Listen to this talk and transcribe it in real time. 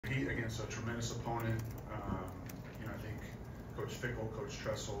compete against a tremendous opponent. I think Coach Fickle, Coach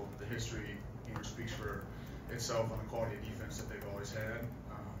Tressel, the history speaks for itself on the quality of defense that they've always had,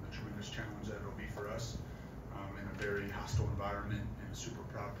 the tremendous challenge that it'll be for us in a very hostile environment and a super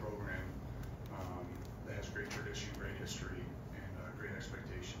proud program that has great tradition, great history, and great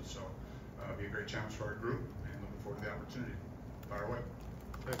expectations. So it'll be a great challenge for our group, and looking forward to the opportunity. Fire away.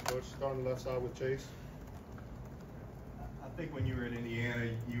 Thanks, Coach. Starting left side with Chase. I think when you were in Indiana,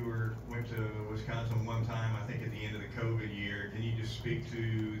 you went to Wisconsin one time, I think at the end of the COVID year. Can you just speak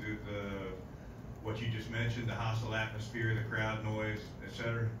to what you just mentioned, the hostile atmosphere, the crowd noise,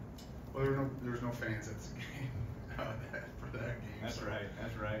 etc.? Well, there was no fans at the game for that game. That's right.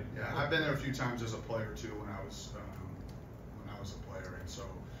 That's right. Yeah, I've been there a few times as a player too when I was a player, and so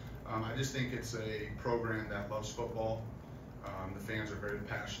I just think it's a program that loves football. The fans are very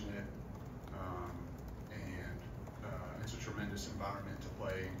passionate, and it's a tremendous environment to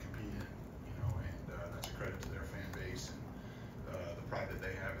play and compete in. And that's a credit to their fan base and the pride that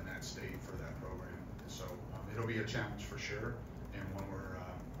they have in that state for that program. And so it'll be a challenge for sure, and one we're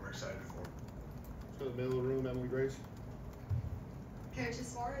excited for. Let's go to the middle of the room, Emily Grace. Coach,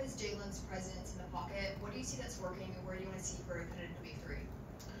 as far as Jalen's presence in the pocket, what do you see that's working, and where do you want to see for kind of in week 3?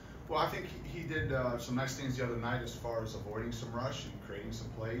 Well, I think he did some nice things the other night as far as avoiding some rush and creating some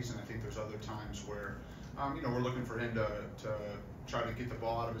plays, and I think there's other times where, we're looking for him to try to get the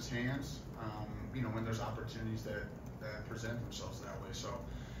ball out of his hands, when there's opportunities that present themselves that way. So,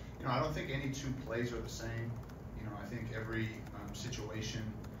 I don't think any two plays are the same. I think every situation,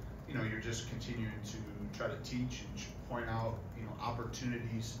 you're just continuing to try to teach and point out,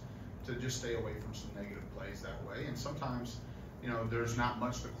 opportunities to just stay away from some negative plays that way. And sometimes, there's not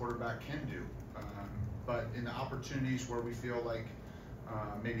much the quarterback can do. But in the opportunities where we feel like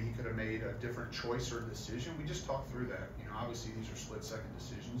maybe he could have made a different choice or decision, we just talk through that. Obviously these are split-second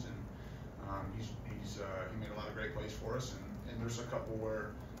decisions, and he made a lot of great plays for us. And there's a couple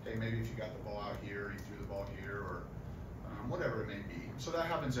where, hey, maybe if you got the ball out here, you threw the ball here, or whatever it may be. So that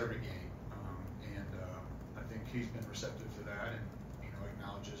happens every game, and I think he's been receptive to that, and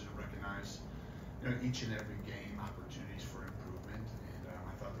acknowledges and recognizes each and every game opportunities for improvement. And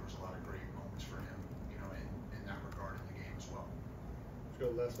I thought there was a lot of great moments for him, in that regard in the game as well. Let's go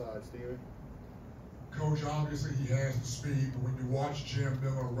left side, Steven. Coach, obviously he has the speed, but when you watch Jim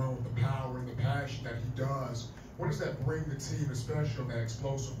Miller run with the power and the passion that he does, what does that bring the team, especially on that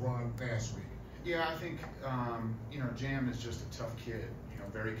explosive run last week? Yeah, I think, Jam is just a tough kid,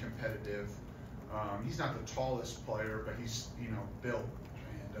 very competitive. He's not the tallest player, but he's, built,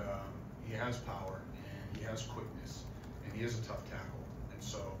 and he has power, and he has quickness, and he is a tough tackle. And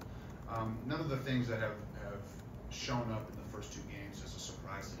so none of the things that have shown up in the first 2 games is a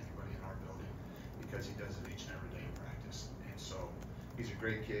surprise to anybody in our building, because he does it each and every day in practice. And so he's a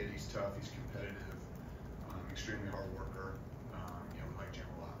great kid, he's tough, he's competitive, extremely hard worker. We like Jim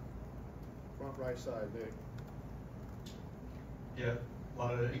a lot. Front right side, Nick. Yeah, a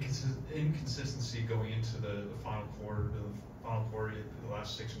lot of inconsistency going into the final quarter. The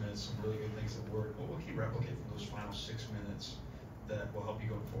last 6 minutes, some really good things that worked. What will he replicate from those final 6 minutes that will help you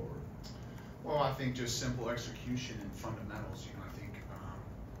going forward? Well, I think just simple execution and fundamentals. I think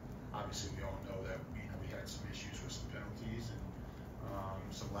obviously we all know that we had some issues with some penalties and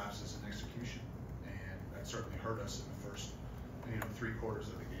some lapses in execution, and that certainly hurt us in the first 3 quarters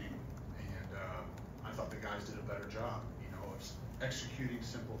of the game. And I thought the guys did a better job, of executing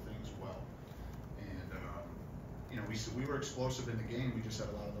simple things well. And we were explosive in the game. We just had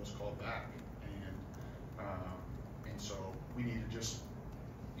a lot of those called back, and so we need to just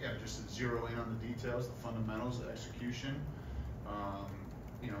zero in on the details, the fundamentals, the execution.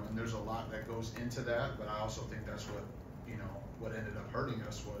 And there's a lot that goes into that, but I also think that's what ended up hurting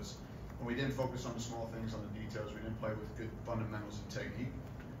us was when we didn't focus on the small things, on the details. We didn't play with good fundamentals and technique.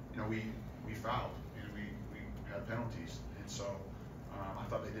 We fouled, and we had penalties, and so I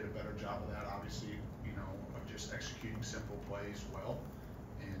thought they did a better job of that. Obviously, of just executing simple plays well,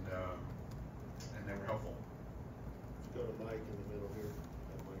 and they were helpful. Let's go to Mike in the middle here.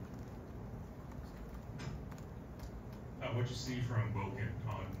 What you see from Wilkin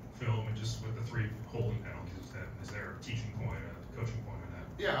on film, and just with the 3 holding penalties, is there a teaching point, a coaching point on that?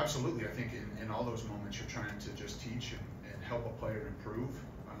 Yeah, absolutely. I think in all those moments you're trying to just teach and help a player improve.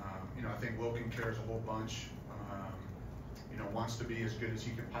 I think Wilkin cares a whole bunch. Wants to be as good as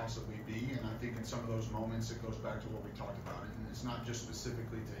he can possibly be, and I think in some of those moments it goes back to what we talked about, and it's not just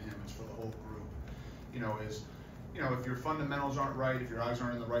specifically to him; it's for the whole group. If your fundamentals aren't right, if your eyes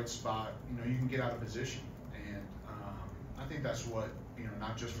aren't in the right spot, you can get out of position. And I think that's what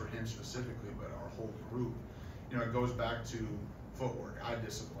not just for him specifically, but our whole group. It goes back to footwork, eye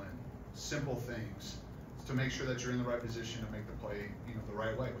discipline, simple things to make sure that you're in the right position to make the play, the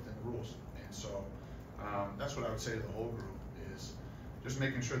right way within the rules. And so that's what I would say to the whole group is just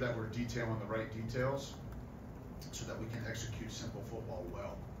making sure that we're detailing the right details so that we can execute simple football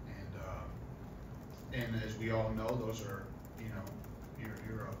well. And as we all know, those are,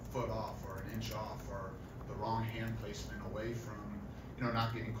 you're a foot off or an inch off or the wrong hand placement away from,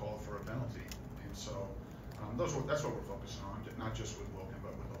 not getting called for a penalty. And so that's what we're focusing on, not just with Wilkin,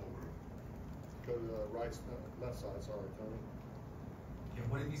 but with the whole group. Go to the left side, sorry, Tony. Yeah,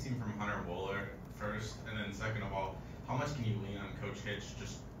 what have you seen from Hunter Wooler first, and then second of all, how much can you lean on Coach Hitch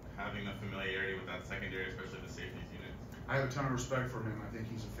just having the familiarity with that secondary, especially the safeties unit? I have a ton of respect for him. I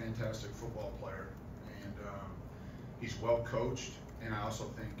think he's a fantastic football player, and he's well coached. And I also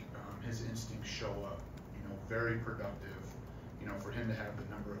think his instincts show up. Very productive. For him to have the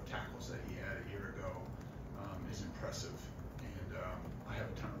number of tackles that he had a year ago is impressive. And I have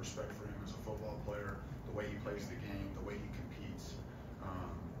a ton of respect for him as a football player. The way he plays the game, the way he competes.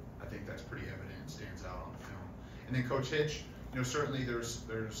 I think that's pretty evident. Stands out on the film. And then Coach Hitch. Certainly there's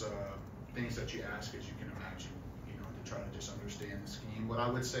things that you ask, as you can imagine, to try to just understand the scheme. What I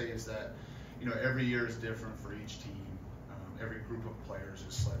would say is that, every year is different for each team. Every group of players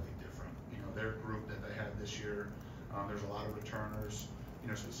is slightly different. Their group that they had this year, there's a lot of returners,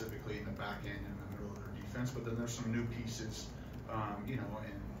 specifically in the back end and in the middle of their defense. But then there's some new pieces,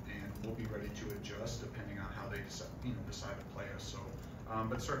 and we'll be ready to adjust depending on how they decide to play us. So,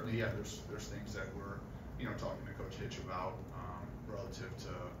 but certainly, yeah, there's things that we're talking to Coach Hitch about relative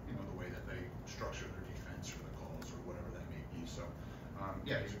to the way that they structure their defense or the calls or whatever that may be. So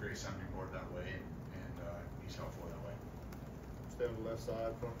yeah, he's a great sounding board that way, and he's helpful that way. Stay on the left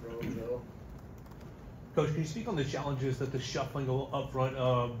side, front row, Joe. Coach, can you speak on the challenges that the shuffling up front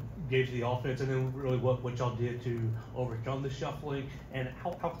gave to the offense, and then really what y'all did to overcome the shuffling, and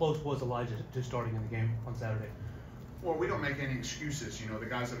how close was Elijah to starting in the game on Saturday? Well, we don't make any excuses. The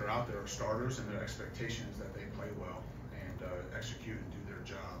guys that are out there are starters, and their expectation is that they play well and execute and do their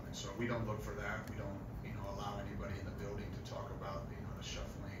job. And so we don't look for that. We don't, allow anybody in the building to talk about, the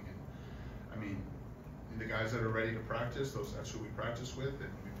shuffling. And I mean, the guys that are ready to practice, that's who we practice with,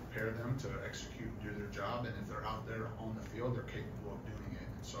 and we prepare them to execute and do their job. And if they're out there on the field, they're capable of doing it.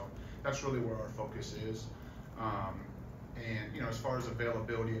 And so that's really where our focus is. And as far as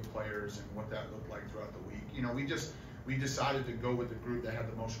availability of players and what that looked like throughout the week, we decided to go with the group that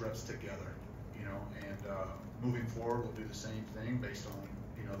had the most reps together, and moving forward, we'll do the same thing based on,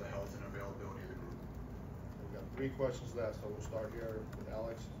 the health and availability of the group. We've got 3 questions left, so we'll start here with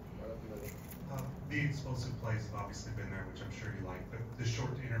Alex, right up the middle. The explosive plays have obviously been there, which I'm sure you like, but the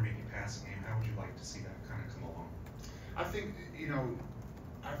short to intermediate passing game, how would you like to see that kind of come along? I think,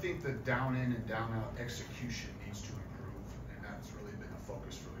 I think the down in and down out execution needs to improve, and that's really been a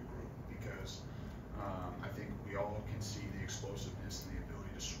focus for the group because I think we all can see the explosiveness and the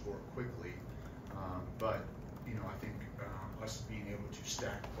ability to score quickly, but I think us being able to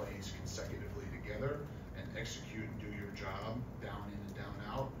stack plays consecutively together and execute and do your job down in and down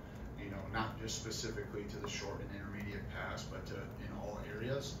out, not just specifically to the short and intermediate pass, but in all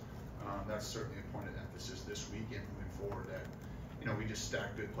areas. That's certainly a point of emphasis this week and moving forward that, we just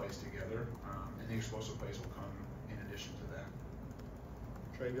stack good plays together, and the explosive plays will come in addition to that.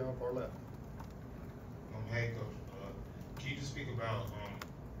 Travion, far left. Hey, Coach. Can you just speak about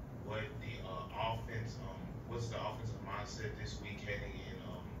what the offense, what's the offensive mindset this week heading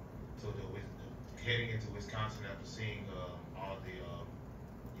into Wisconsin after seeing all the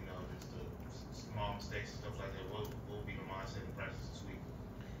just the small mistakes and stuff like that? What will be the mindset in practice this week?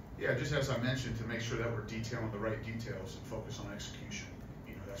 Yeah, just as I mentioned, to make sure that we're detailing the right details and focus on execution.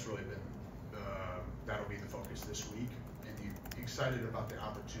 That's really been that'll be the focus this week, and excited about the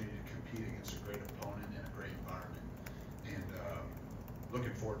opportunity to compete against a great opponent in a great environment, and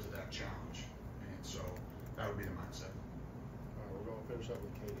looking forward to that challenge. And so that would be the mindset. All right, we're going to finish up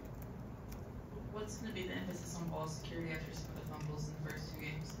with Katie. What's going to be the emphasis on ball security after some of the fumbles in the first 2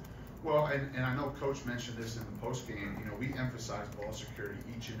 games? Well, and I know Coach mentioned this in the post game. We emphasize ball security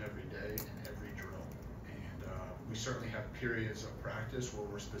each and every day in every drill, and we certainly have periods of practice where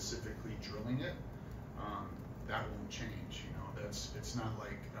we're specifically drilling it. That won't change. It's not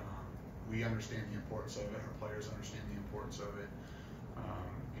like we understand the importance of it. Our players understand the importance of it.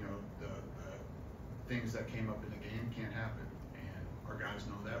 The things that came up in the game can't happen, and our guys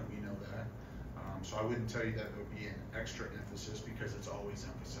know that. We know that. So I wouldn't tell you that there would be an extra emphasis because it's always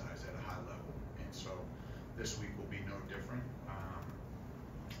emphasized at a high level. And so this week will be no different.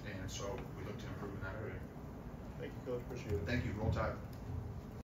 And so we look to improve in that area. Thank you, Coach. Appreciate it. Thank you. Roll Tide.